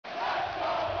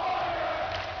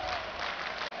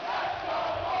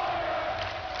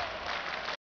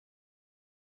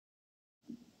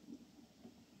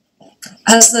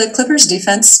Has the Clippers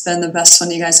defense been the best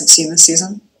one you guys have seen this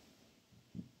season?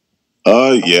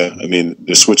 Yeah. I mean,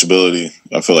 the switchability,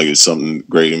 I feel like it's something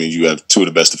great. I mean, you have two of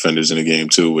the best defenders in the game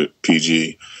too, with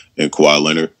PG and Kawhi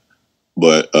Leonard.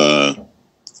 But at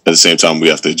the same time, we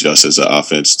have to adjust as an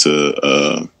offense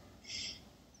to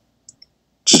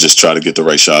just try to get the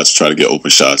right shots, try to get open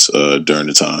shots during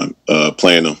the time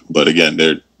playing them. But again,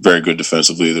 they're very good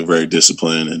defensively. They're very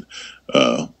disciplined,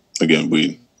 and again,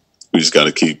 we just got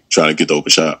to keep trying to get the open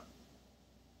shot.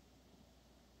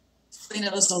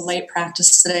 It was a light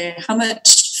practice today. How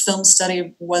much film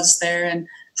study was there, and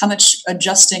how much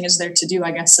adjusting is there to do,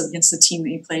 I guess, against the team that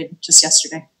you played just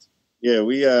yesterday? Yeah,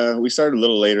 we started a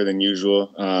little later than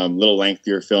usual, a little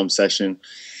lengthier film session.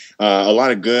 A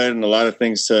lot of good and a lot of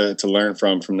things to learn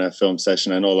from that film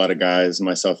session. I know a lot of guys,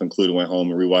 myself included, went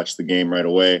home and rewatched the game right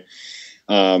away.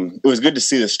 It was good to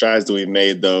see the strides that we've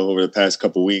made, though, over the past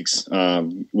couple of weeks.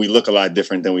 We look a lot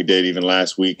different than we did even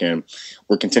last week, and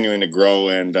we're continuing to grow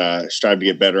and strive to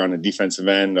get better on the defensive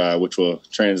end, which will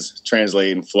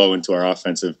translate and flow into our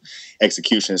offensive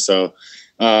execution. So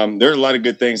there's a lot of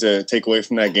good things to take away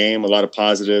from that game, a lot of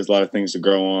positives, a lot of things to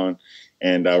grow on,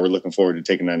 and we're looking forward to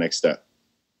taking that next step.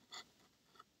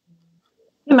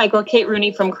 Hey, Michael, Kate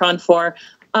Rooney from Cron 4.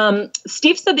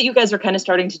 Steve said that you guys are kind of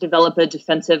starting to develop a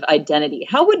defensive identity.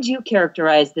 How would you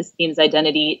characterize this team's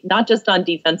identity, not just on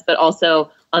defense, but also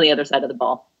on the other side of the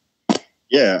ball?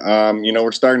 Yeah,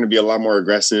 we're starting to be a lot more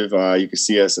aggressive. You can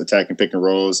see us attacking pick and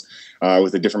rolls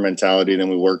with a different mentality than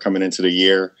we were coming into the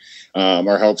year.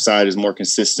 Our help side is more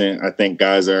consistent. I think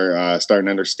guys are starting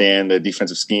to understand the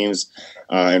defensive schemes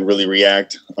and really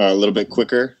react a little bit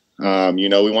quicker. We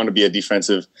want to be a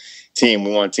defensive team.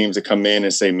 We want teams to come in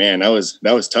and say, man, that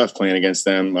was tough playing against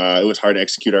them. It was hard to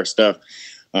execute our stuff.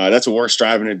 That's what we're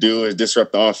striving to do, is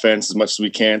disrupt the offense as much as we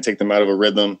can, take them out of a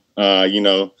rhythm. We're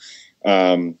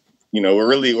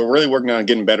really working on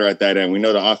getting better at that end. We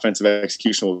know the offensive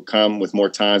execution will come with more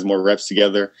times, more reps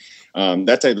together.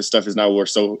 That type of stuff is not what we're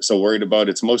so worried about.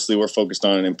 It's mostly we're focused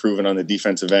on improving on the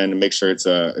defensive end and make sure it's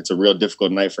a real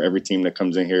difficult night for every team that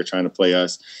comes in here trying to play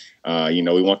us.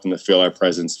 We want them to feel our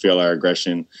presence, feel our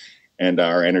aggression, and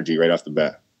our energy right off the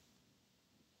bat.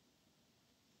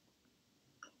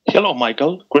 Hello,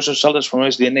 Michael. Christian Salders from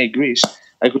SDNA Greece.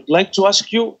 I would like to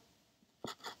ask you,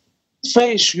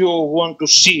 face you want to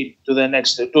see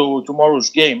to tomorrow's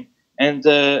game, and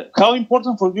how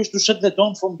important for you is to set the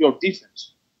tone from your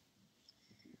defense?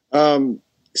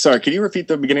 Sorry, can you repeat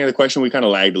the beginning of the question? We kind of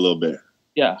lagged a little bit.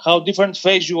 Yeah, how different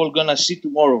face you are gonna see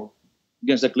tomorrow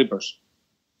against the Clippers?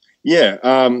 Yeah,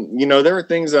 there were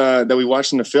things that we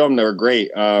watched in the film that were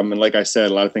great. And like I said,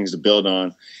 a lot of things to build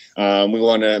on. We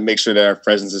want to make sure that our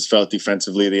presence is felt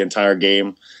defensively the entire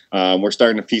game. We're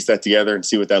starting to piece that together and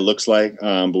see what that looks like.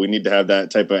 But we need to have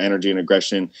that type of energy and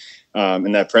aggression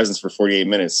and that presence for 48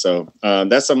 minutes. So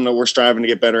that's something that we're striving to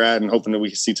get better at and hoping that we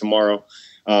can see tomorrow.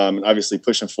 And obviously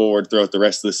pushing forward throughout the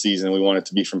rest of the season. We want it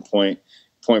to be from point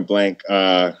blank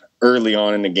early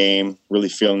on in the game, really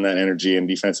feeling that energy and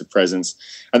defensive presence.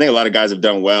 I think a lot of guys have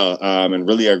done well and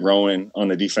really are growing on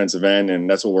the defensive end, and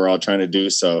that's what we're all trying to do.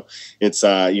 So it's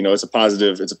it's a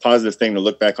positive thing to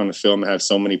look back on the film and have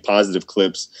so many positive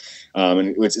clips.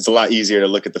 And it's a lot easier to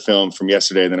look at the film from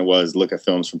yesterday than it was to look at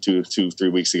films from 3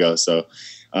 weeks ago. So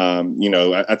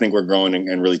I think we're growing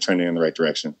and really trending in the right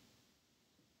direction.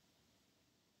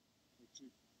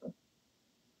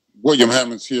 William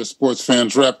Hammonds here, Sports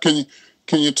Fans Rep.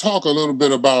 Can you talk a little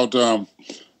bit about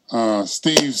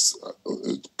Steve's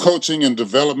coaching and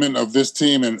development of this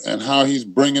team and how he's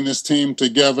bringing this team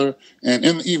together, and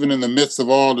even in the midst of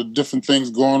all the different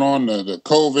things going on, the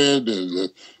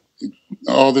COVID,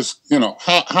 all this,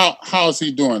 how is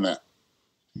he doing that?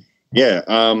 Yeah,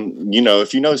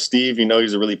 if you know Steve,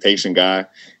 he's a really patient guy,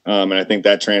 and I think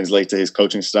that translates to his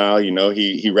coaching style.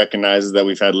 He recognizes that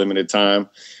we've had limited time.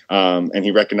 And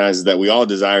he recognizes that we all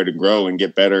desire to grow and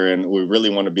get better, and we really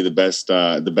want to be the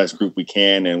best group we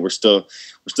can. And we're still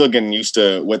getting used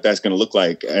to what that's going to look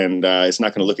like, and it's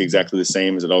not going to look exactly the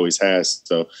same as it always has.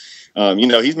 So,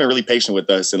 he's been really patient with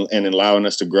us and allowing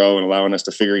us to grow and allowing us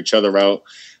to figure each other out.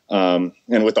 And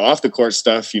with the off the court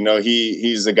stuff,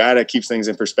 he's a guy that keeps things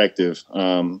in perspective.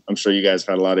 I'm sure you guys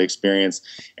have had a lot of experience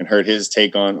and heard his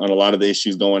take on a lot of the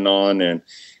issues going on, and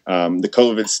the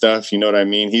COVID stuff, you know what I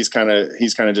mean? He's kind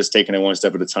of just taking it one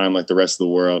step at a time, like the rest of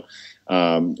the world,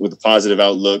 with a positive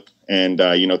outlook and,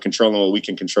 controlling what we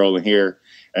can control in here.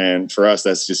 And for us,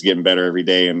 that's just getting better every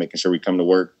day and making sure we come to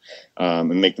work and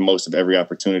make the most of every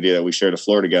opportunity that we share the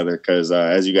floor together. Because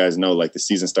as you guys know, like the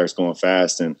season starts going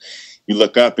fast, and you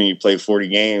look up and you play 40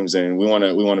 games, and we want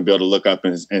to be able to look up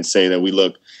and say that we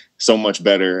look so much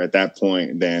better at that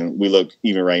point than we look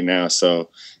even right now. So,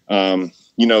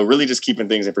 you know, really just keeping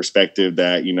things in perspective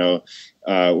that, you know,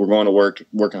 we're going to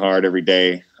working hard every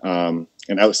day.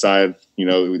 And outside, you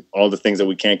know, all the things that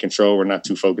we can't control, we're not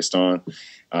too focused on.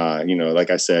 You know, like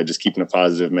I said, just keeping a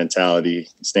positive mentality,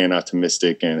 staying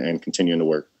optimistic, and continuing to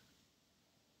work.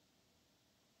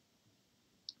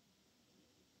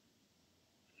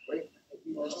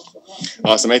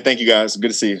 Awesome. Hey, thank you guys. Good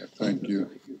to see you. Thank you.